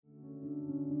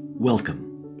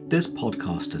Welcome. This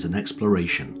podcast is an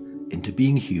exploration into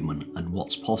being human and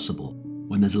what's possible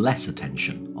when there's less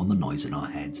attention on the noise in our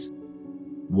heads.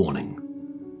 Warning.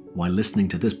 While listening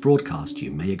to this broadcast,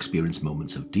 you may experience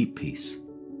moments of deep peace,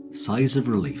 sighs of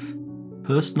relief,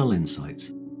 personal insights,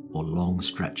 or long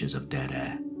stretches of dead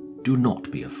air. Do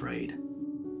not be afraid.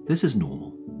 This is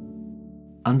normal.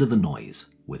 Under the Noise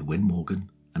with Wyn Morgan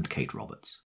and Kate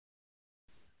Roberts.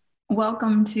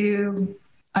 Welcome to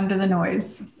Under the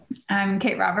Noise. I'm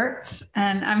Kate Roberts,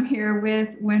 and I'm here with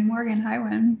Wyn Morgan. Hi,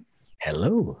 Wyn.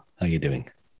 Hello. How are you doing?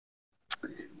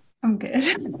 I'm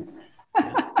good.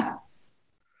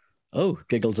 Oh,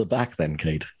 giggles are back then,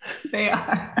 Kate. They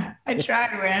are. I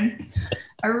tried, Wyn.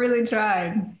 I really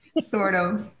tried. Sort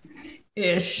of.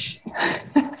 Ish.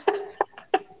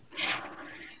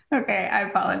 Okay, I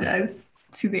apologize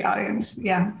to the audience.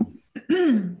 Yeah.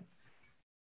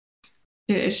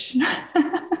 Ish.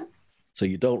 So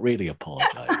you don't really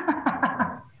apologize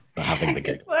for having the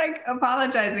giggle. Like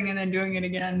apologizing and then doing it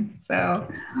again.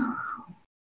 So,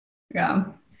 yeah,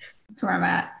 that's where I'm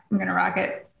at. I'm going to rock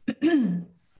it.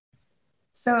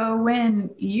 So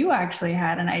when you actually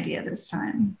had an idea this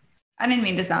time, I didn't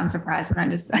mean to sound surprised when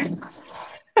I just said.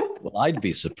 Well, I'd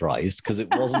be surprised because it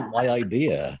wasn't my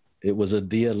idea. It was a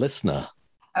dear listener.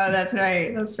 Oh, that's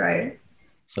right. That's right.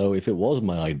 So if it was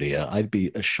my idea, I'd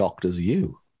be as shocked as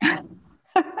you.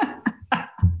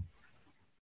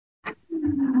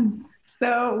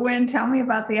 So Wyn, tell me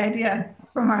about the idea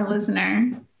from our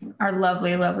listener, our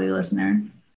lovely, lovely listener.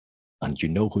 And you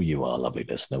know who you are, lovely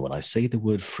listener, when I say the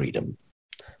word freedom,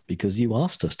 because you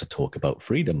asked us to talk about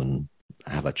freedom and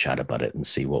have a chat about it and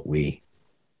see what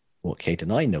Kate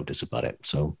and I notice about it.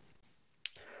 So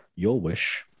your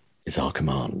wish is our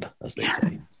command, as they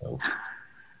say. So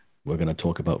we're going to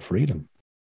talk about freedom.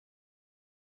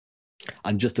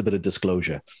 And just a bit of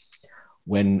disclosure.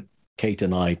 When Kate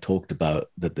and I talked about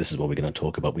that this is what we're going to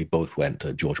talk about, we both went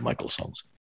to George Michael songs.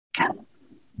 Can't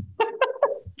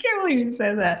believe you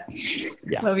said that.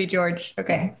 Yeah. Love you, George.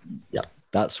 Okay. Yeah.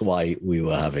 That's why we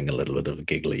were having a little bit of a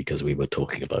giggly, because we were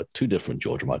talking about two different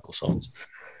George Michael songs.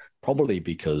 Probably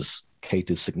because Kate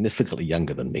is significantly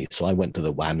younger than me. So I went to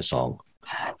the Wham song,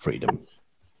 Freedom.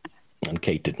 And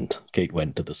Kate didn't. Kate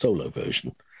went to the solo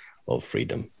version of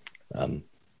Freedom.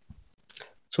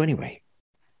 So anyway,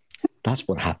 that's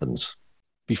what happens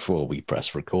before we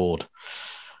press record.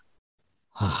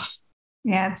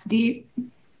 Yeah, it's deep.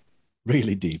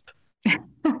 Really deep.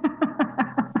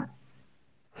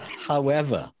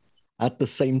 However, at the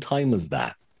same time as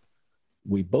that,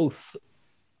 we both,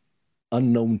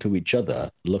 unknown to each other,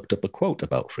 looked up a quote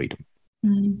about freedom.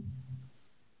 Mm.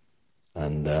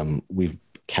 And we've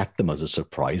kept them as a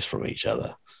surprise from each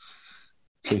other.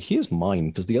 So here's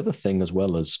mine, because the other thing, as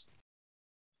well as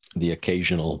the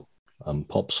occasional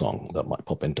pop song that might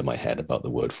pop into my head about the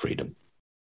word freedom,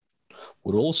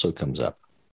 what also comes up.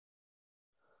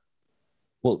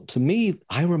 Well, to me,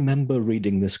 I remember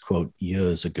reading this quote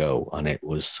years ago, and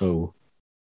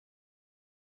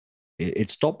it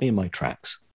stopped me in my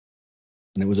tracks.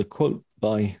 And it was a quote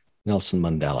by Nelson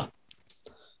Mandela.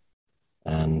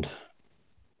 And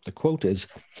the quote is,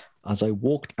 "As I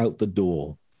walked out the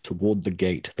door toward the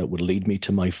gate that would lead me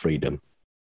to my freedom,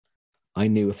 I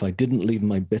knew if I didn't leave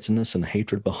my bitterness and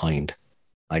hatred behind,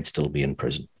 I'd still be in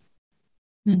prison."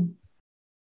 Mm.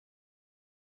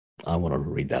 I want to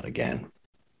read that again.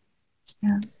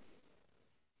 Yeah.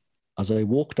 As I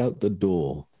walked out the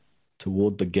door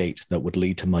toward the gate that would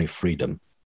lead to my freedom,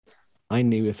 I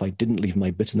knew if I didn't leave my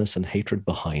bitterness and hatred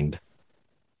behind,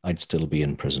 I'd still be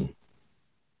in prison.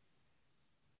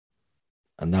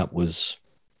 And that was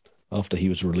after he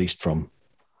was released from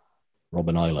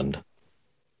Robben Island,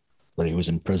 where he was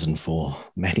in prison for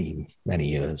many, many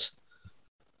years.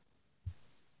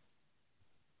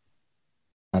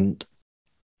 And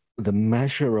the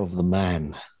measure of the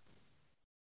man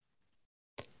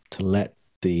to let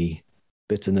the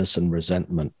bitterness and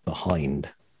resentment behind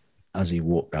as he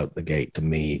walked out the gate, to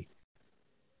me,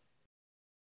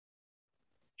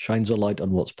 shines a light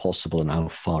on what's possible and how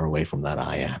far away from that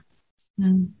I am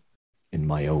in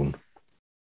my own,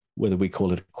 whether we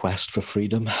call it a quest for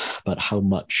freedom, but how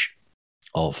much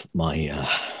of my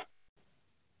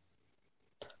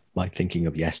thinking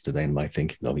of yesterday and my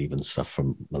thinking of even stuff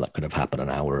from that could have happened an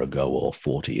hour ago or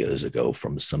 40 years ago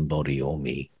from somebody or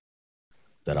me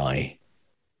that I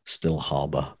still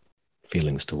harbor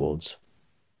feelings towards.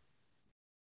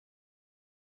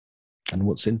 And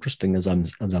what's interesting as I'm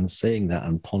saying that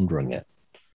and pondering it,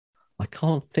 I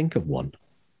can't think of one.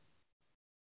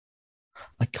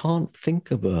 I can't think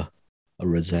of a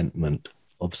resentment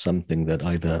of something that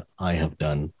either I have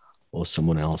done or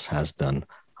someone else has done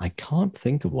I can't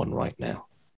think of one right now.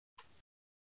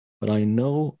 But I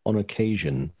know on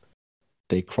occasion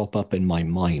they crop up in my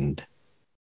mind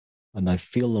and I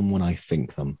feel them when I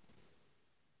think them.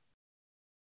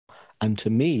 And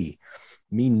to me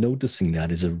noticing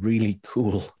that is a really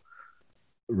cool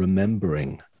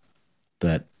remembering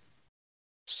that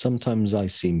sometimes I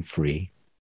seem free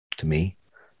to me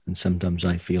and sometimes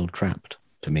I feel trapped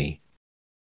to me.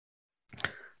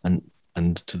 And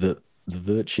to the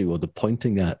virtue or the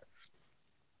pointing at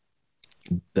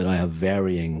that I have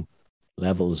varying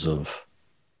levels of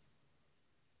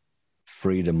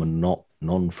freedom and not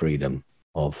non-freedom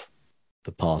of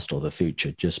the past or the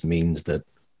future just means that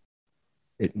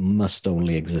it must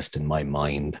only exist in my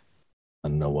mind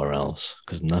and nowhere else,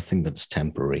 because nothing that is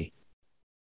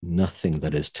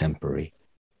temporary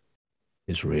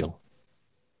is real.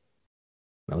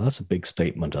 Now that's a big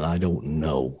statement, and I don't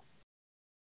know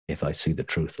if I see the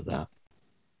truth of that.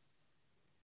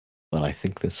 But I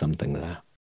think there's something there.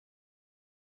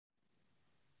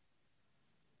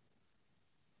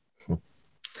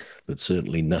 But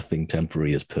certainly nothing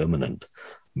temporary is permanent.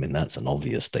 I mean, that's an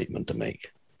obvious statement to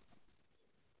make.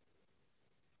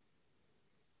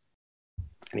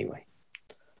 Anyway,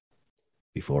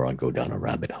 before I go down a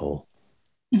rabbit hole,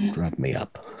 drag me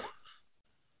up.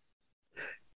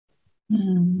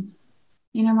 You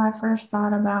know, my first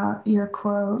thought about your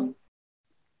quote,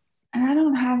 and I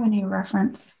don't have any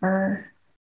reference for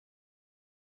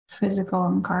physical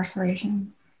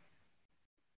incarceration.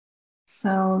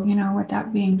 So, you know, with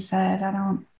that being said, I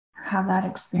don't have that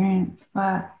experience,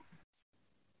 but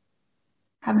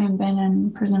having been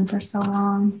in prison for so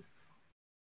long,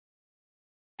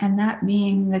 and that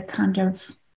being the kind of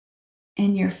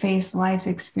in your face life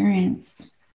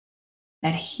experience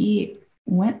that he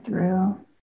went through,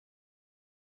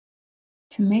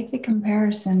 to make the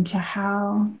comparison to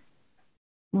how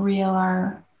real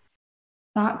our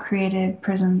thought created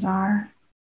prisons are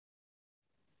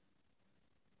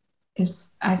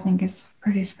I think is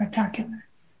pretty spectacular.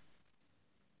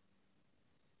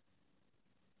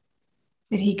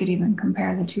 That he could even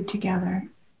compare the two together,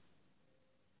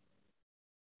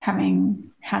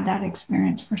 having had that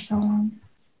experience for so long.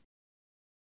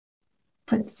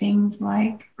 Put things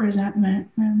like resentment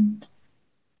and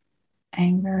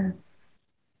anger,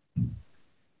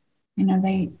 you know,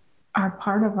 they are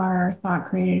part of our thought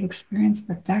created experience,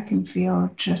 but that can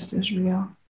feel just as real,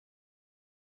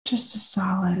 just as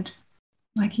solid,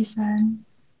 like he said.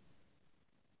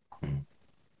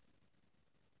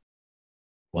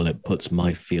 Well, it puts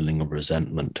my feeling of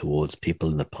resentment towards people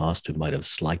in the past who might have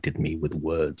slighted me with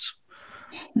words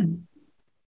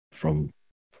from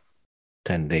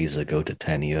 10 days ago to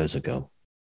 10 years ago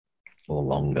or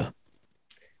longer.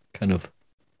 Kind of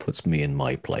puts me in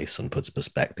my place and puts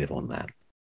perspective on that.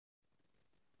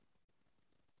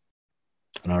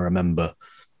 And I remember,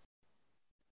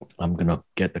 I'm going to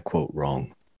get the quote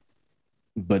wrong,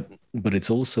 but it's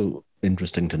also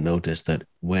interesting to notice that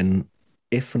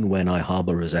if and when I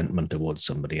harbor resentment towards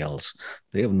somebody else,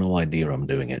 they have no idea I'm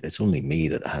doing it. It's only me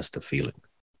that has the feeling.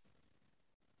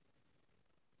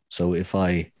 So if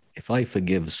I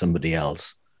forgive somebody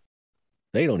else,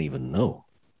 they don't even know.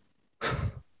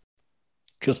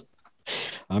 Because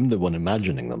I'm the one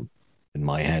imagining them in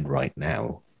my head right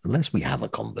now, unless we have a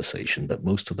conversation, but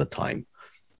most of the time,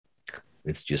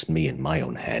 it's just me in my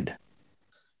own head.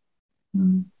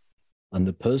 Mm. And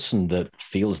the person that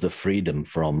feels the freedom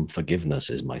from forgiveness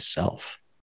is myself.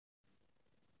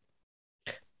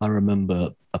 I remember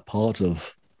a part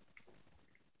of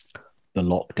the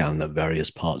lockdown that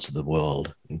various parts of the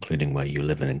world, including where you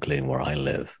live and including where I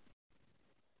live,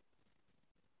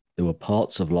 there were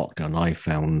parts of lockdown I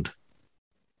found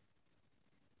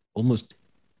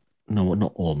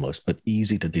not almost, but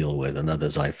easy to deal with, and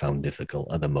others I found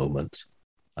difficult, other moments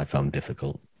I found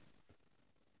difficult.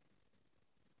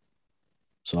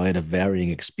 So I had a varying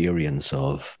experience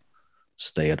of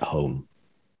stay at home,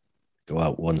 go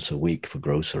out once a week for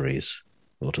groceries,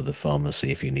 go to the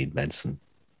pharmacy if you need medicine,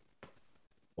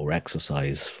 or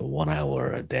exercise for 1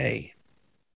 hour a day,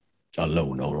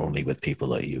 alone or only with people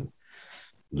that you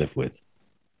live with.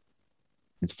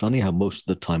 It's funny how most of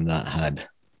the time that had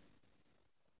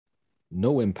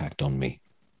no impact on me.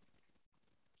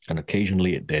 And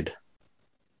occasionally it did.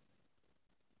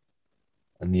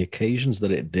 And the occasions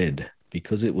that it did,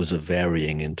 because it was a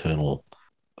varying internal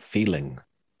feeling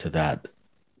to that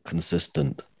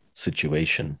consistent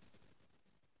situation,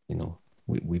 you know,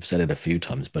 we've said it a few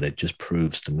times, but it just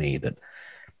proves to me that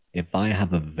if I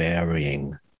have a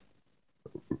varying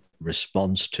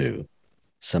response to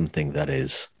something that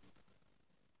is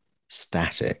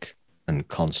static and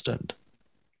constant,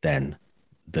 then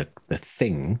the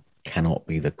thing cannot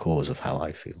be the cause of how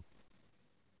I feel.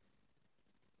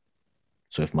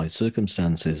 So if my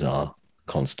circumstances are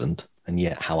constant and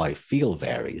yet how I feel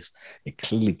varies, it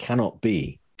clearly cannot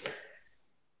be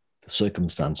the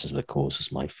circumstances that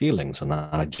causes my feelings. And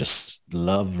I just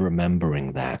love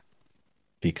remembering that,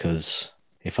 because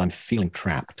if I'm feeling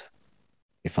trapped,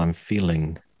 if I'm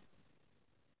feeling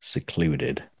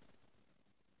secluded,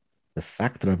 the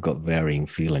fact that I've got varying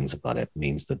feelings about it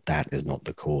means that that is not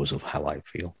the cause of how I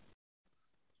feel.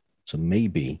 So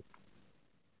maybe,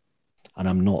 and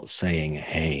I'm not saying,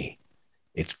 hey,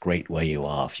 it's great where you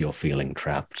are if you're feeling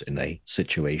trapped in a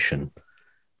situation,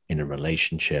 in a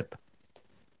relationship,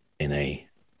 in a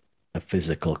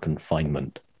physical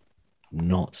confinement. I'm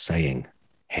not saying,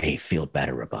 hey, feel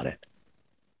better about it.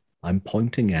 I'm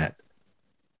pointing at,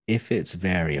 if it's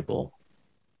variable,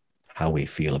 how we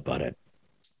feel about it,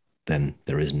 then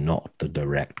there is not the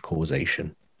direct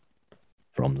causation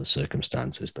from the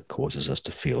circumstances that causes us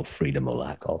to feel freedom or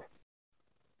lack of.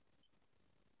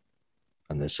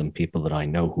 And there's some people that I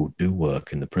know who do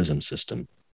work in the prison system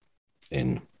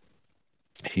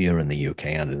here in the UK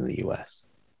and in the US.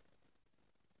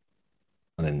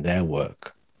 And in their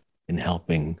work, in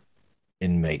helping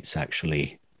inmates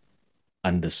actually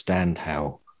understand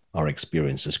how our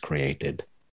experience is created,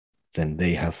 then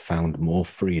they have found more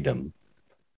freedom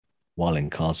while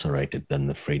incarcerated than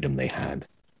the freedom they had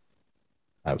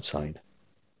outside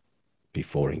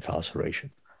before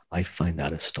incarceration. I find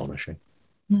that astonishing.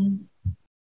 Mm.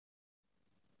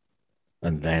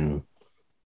 And then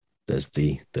there's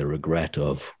the regret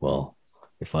of, well,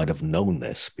 if I'd have known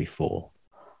this before,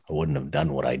 I wouldn't have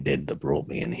done what I did that brought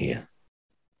me in here.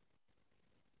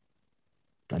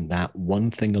 And that one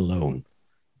thing alone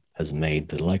has made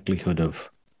the likelihood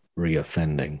of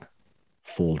reoffending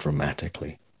fall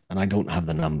dramatically. And I don't have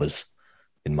the numbers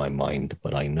in my mind,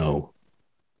 but I know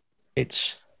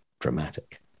it's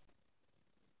dramatic.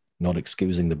 Not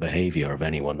excusing the behavior of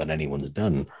anyone that anyone's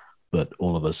done, but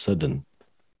all of a sudden,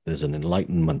 there's an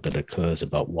enlightenment that occurs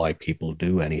about why people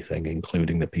do anything,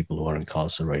 including the people who are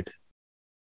incarcerated.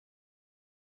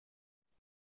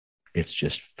 It's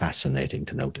just fascinating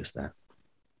to notice that.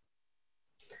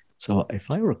 So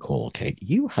if I recall, Kate,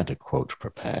 you had a quote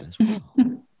prepared as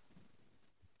well.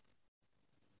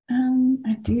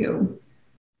 I do.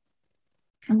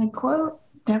 And the quote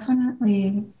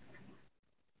definitely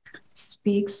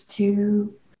speaks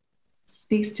to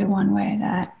one way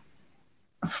that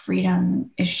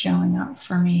freedom is showing up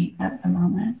for me at the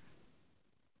moment.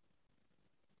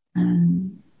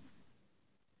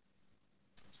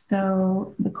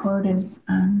 So the quote is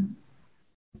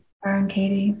Byron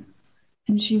Katie,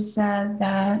 and she said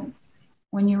that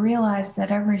when you realize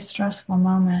that every stressful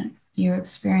moment you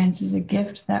experience is a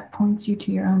gift that points you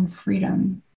to your own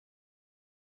freedom,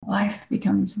 life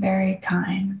becomes very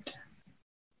kind.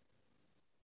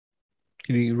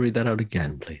 Can you read that out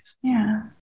again, please? Yeah.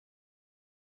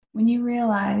 When you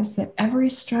realize that every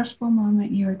stressful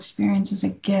moment you experience is a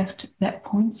gift that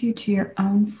points you to your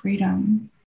own freedom,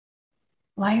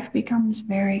 life becomes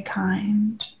very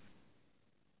kind.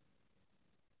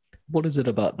 What is it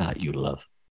about that you love?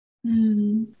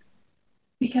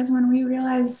 Because when we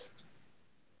realize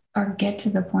or get to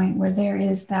the point where there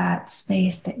is that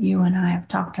space that you and I have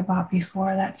talked about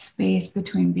before, that space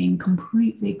between being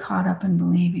completely caught up in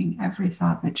believing every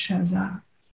thought that shows up,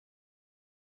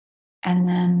 and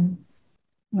then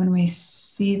when we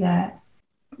see that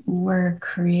we're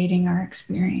creating our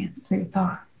experience through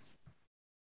thought,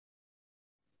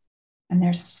 and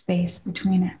there's a space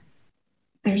between it,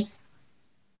 there's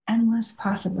endless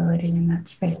possibility in that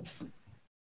space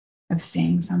of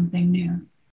seeing something new,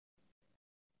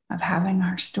 of having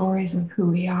our stories of who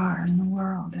we are in the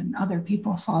world and other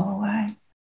people fall away.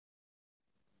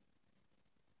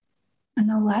 And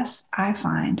the less I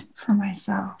find for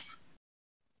myself,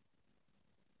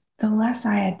 the less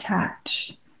I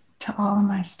attach to all of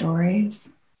my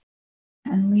stories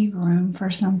and leave room for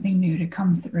something new to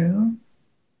come through.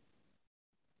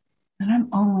 And I'm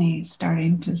only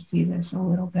starting to see this a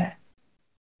little bit,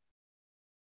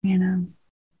 and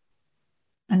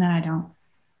then I don't.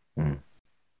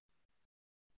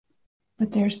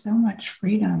 But there's so much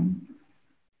freedom.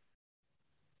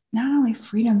 Not only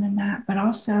freedom in that, but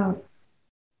also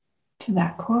to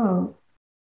that quote,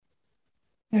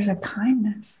 there's a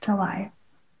kindness to life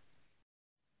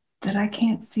that I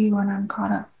can't see when I'm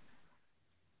caught up.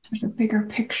 There's a bigger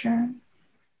picture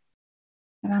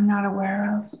that I'm not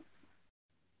aware of,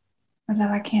 or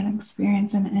that I can't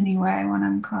experience in any way when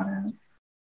I'm caught up.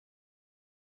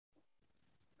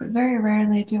 But very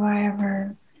rarely do I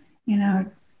ever,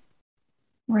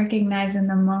 recognize in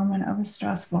the moment of a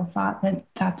stressful thought that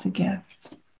that's a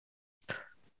gift.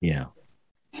 Yeah.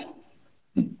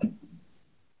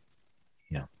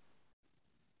 Yeah.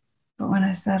 But when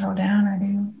I settle down, I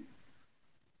do.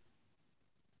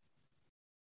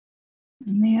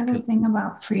 And the other thing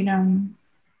about freedom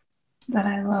that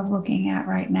I love looking at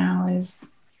right now is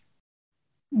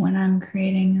when I'm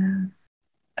creating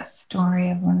a story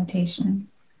of limitation.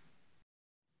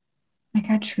 Like,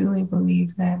 I truly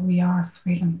believe that we are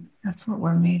freedom. That's what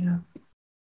we're made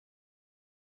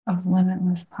of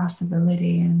limitless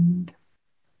possibility and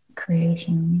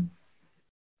creation.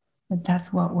 But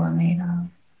that's what we're made of.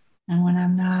 And when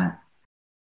I'm not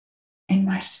in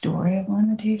my story of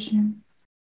limitation,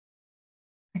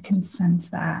 I can sense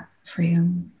that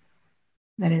freedom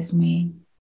that is me.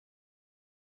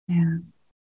 Yeah.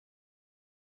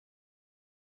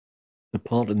 The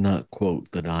part in that quote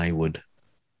that I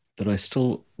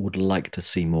still would like to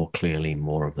see more clearly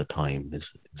more of the time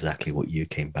is exactly what you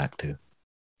came back to.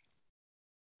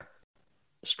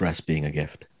 Stress being a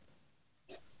gift.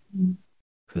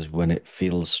 Because when it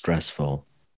feels stressful,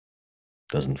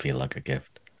 it doesn't feel like a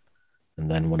gift.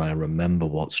 And then when I remember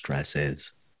what stress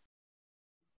is,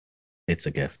 it's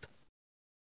a gift.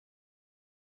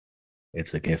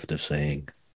 It's a gift of saying,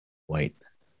 wait,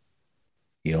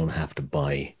 you don't have to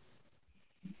buy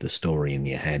the story in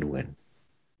your head when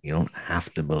you don't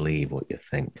have to believe what you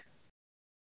think,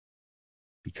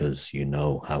 because you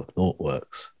know how thought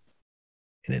works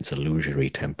in its illusory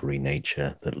temporary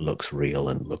nature that looks real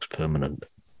and looks permanent.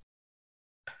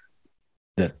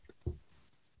 That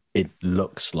it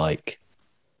looks like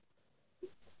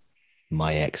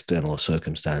my external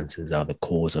circumstances are the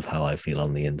cause of how I feel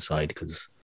on the inside, because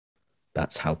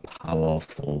that's how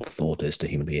powerful thought is to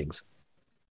human beings.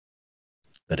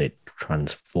 That it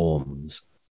transforms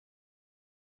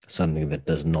something that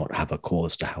does not have a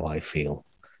cause to how I feel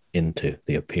into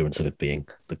the appearance of it being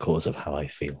the cause of how I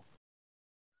feel.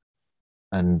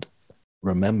 And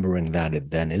remembering that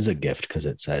it then is a gift, because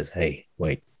it says, hey,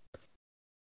 wait,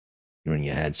 you're in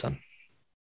your head, son,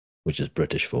 which is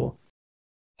British for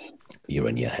you're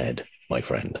in your head, my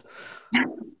friend.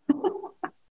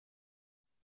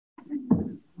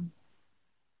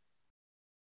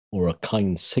 Or a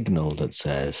kind signal that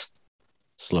says,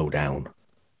 slow down.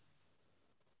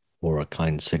 Or a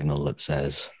kind signal that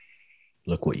says,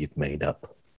 look what you've made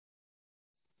up.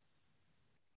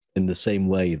 In the same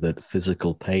way that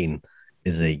physical pain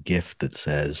is a gift that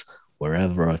says,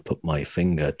 wherever I've put my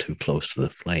finger too close to the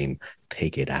flame,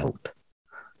 take it out.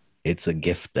 It's a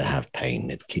gift to have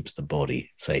pain. It keeps the body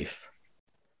safe.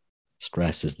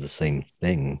 Stress is the same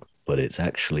thing, but it's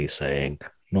actually saying,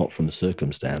 not from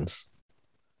circumstance,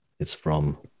 it's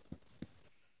from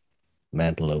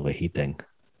mental overheating.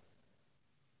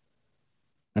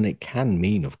 And it can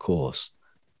mean, of course,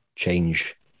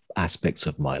 change aspects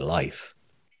of my life.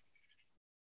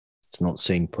 It's not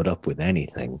saying put up with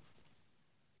anything.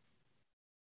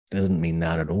 It doesn't mean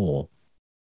that at all.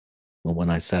 But when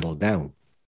I settle down,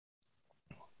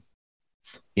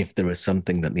 if there is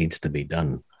something that needs to be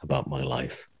done about my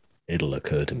life, it'll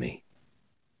occur to me.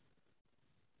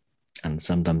 And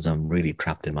sometimes I'm really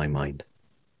trapped in my mind.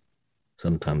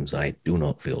 Sometimes I do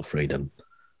not feel freedom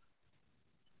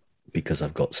because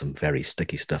I've got some very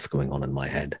sticky stuff going on in my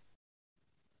head.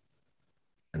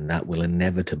 And that will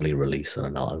inevitably release,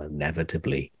 and I'll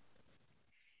inevitably,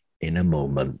 in a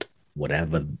moment,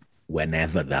 whenever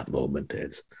that moment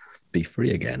is, be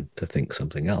free again to think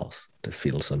something else, to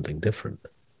feel something different,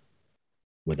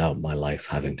 without my life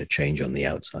having to change on the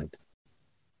outside.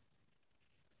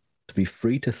 To be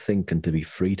free to think and to be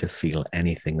free to feel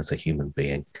anything as a human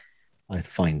being, I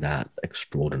find that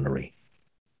extraordinary.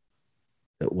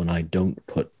 That when I don't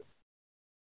put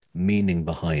meaning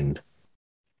behind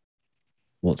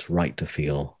what's right to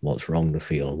feel, what's wrong to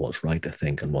feel, what's right to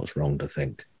think, and what's wrong to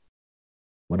think,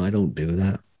 when I don't do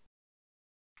that,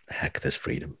 heck, there's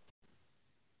freedom.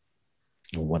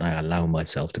 And when I allow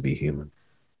myself to be human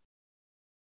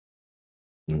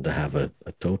and to have a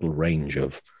total range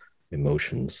of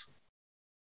emotions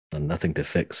and nothing to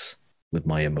fix with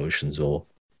my emotions or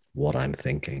what I'm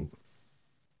thinking,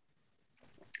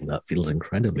 that feels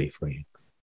incredibly freeing.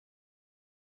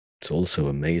 It's also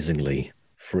amazingly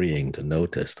freeing to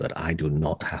notice that I do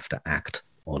not have to act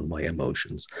on my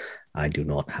emotions. I do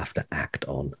not have to act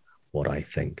on what I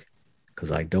think,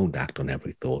 because I don't act on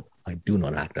every thought. I do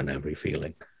not act on every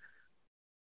feeling.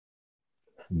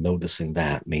 Noticing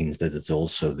that means that it's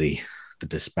also the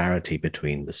disparity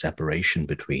between the separation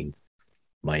between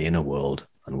my inner world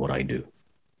and what I do.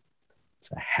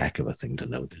 It's a heck of a thing to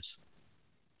notice.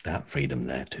 That freedom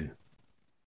there too.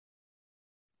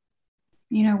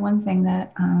 One thing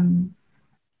that I've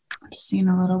seen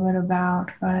a little bit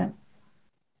about, but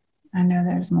I know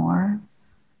there's more,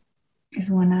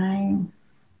 is when I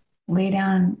lay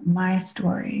down my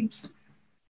stories,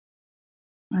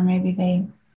 or maybe they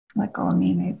let go of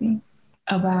me, maybe,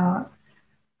 about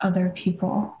other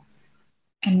people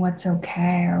and what's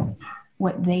okay or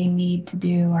what they need to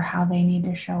do or how they need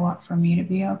to show up for me to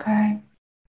be okay,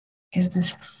 is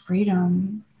this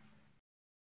freedom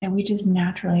that we just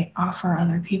naturally offer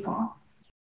other people.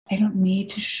 They don't need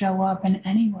to show up in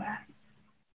any way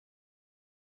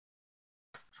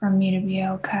for me to be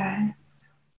okay.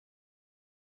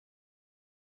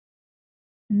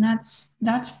 And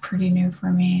that's pretty new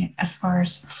for me as far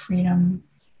as freedom,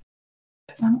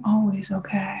 because I'm always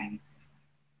okay.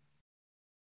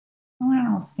 When I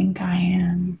don't think I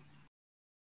am.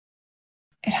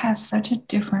 It has such a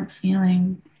different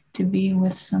feeling to be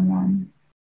with someone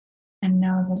and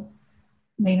know that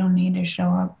they don't need to show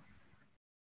up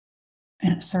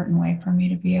in a certain way for me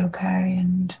to be okay,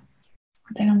 and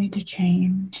they don't need to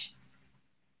change,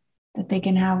 that they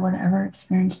can have whatever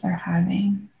experience they're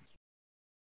having.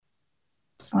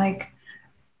 It's like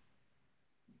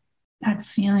that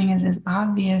feeling is as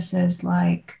obvious as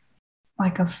like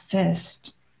a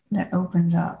fist that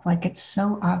opens up. Like it's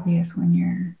so obvious when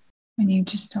you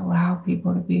just allow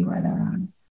people to be where they're at,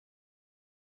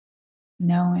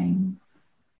 knowing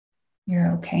your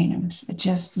okayness. It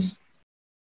just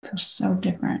feels so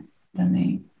different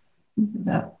than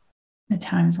the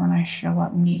times when I show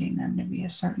up needing them to be a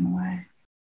certain way.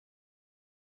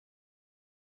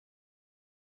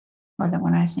 Or that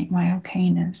when I think my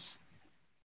okayness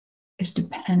is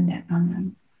dependent on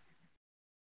them.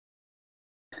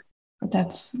 But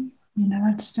that's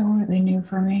still really new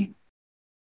for me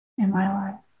in my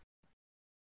life.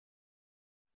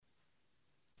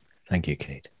 Thank you,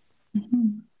 Kate.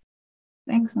 Mm-hmm.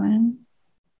 Thanks, Lynn.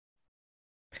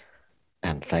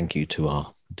 And thank you to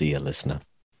our dear listener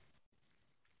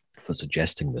for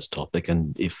suggesting this topic.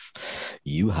 And if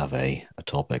you have a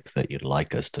topic that you'd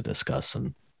like us to discuss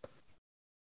and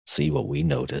see what we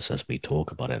notice as we talk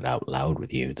about it out loud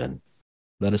with you, then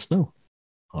let us know.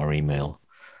 Our email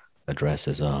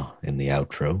addresses are in the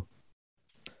outro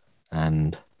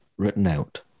and written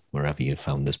out wherever you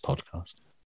found this podcast.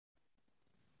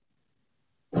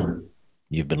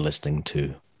 You've been listening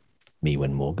to me,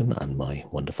 Win Morgan, and my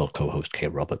wonderful co-host,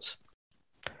 Kate Roberts,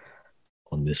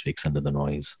 on this week's Under the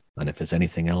Noise. And if there's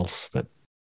anything else that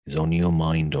is on your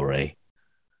mind, or if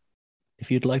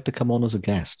you'd like to come on as a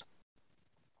guest,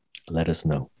 let us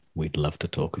know. We'd love to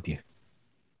talk with you.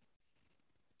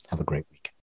 Have a great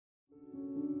week.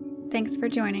 Thanks for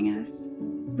joining us.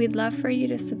 We'd love for you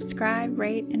to subscribe,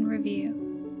 rate, and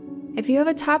review. If you have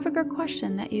a topic or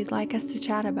question that you'd like us to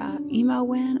chat about, email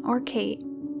Win or Kate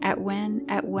at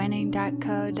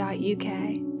win@winning.co.uk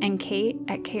and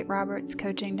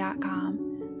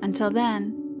kate@katerobertscoaching.com. Until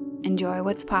then, enjoy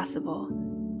what's possible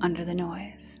under the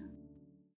noise.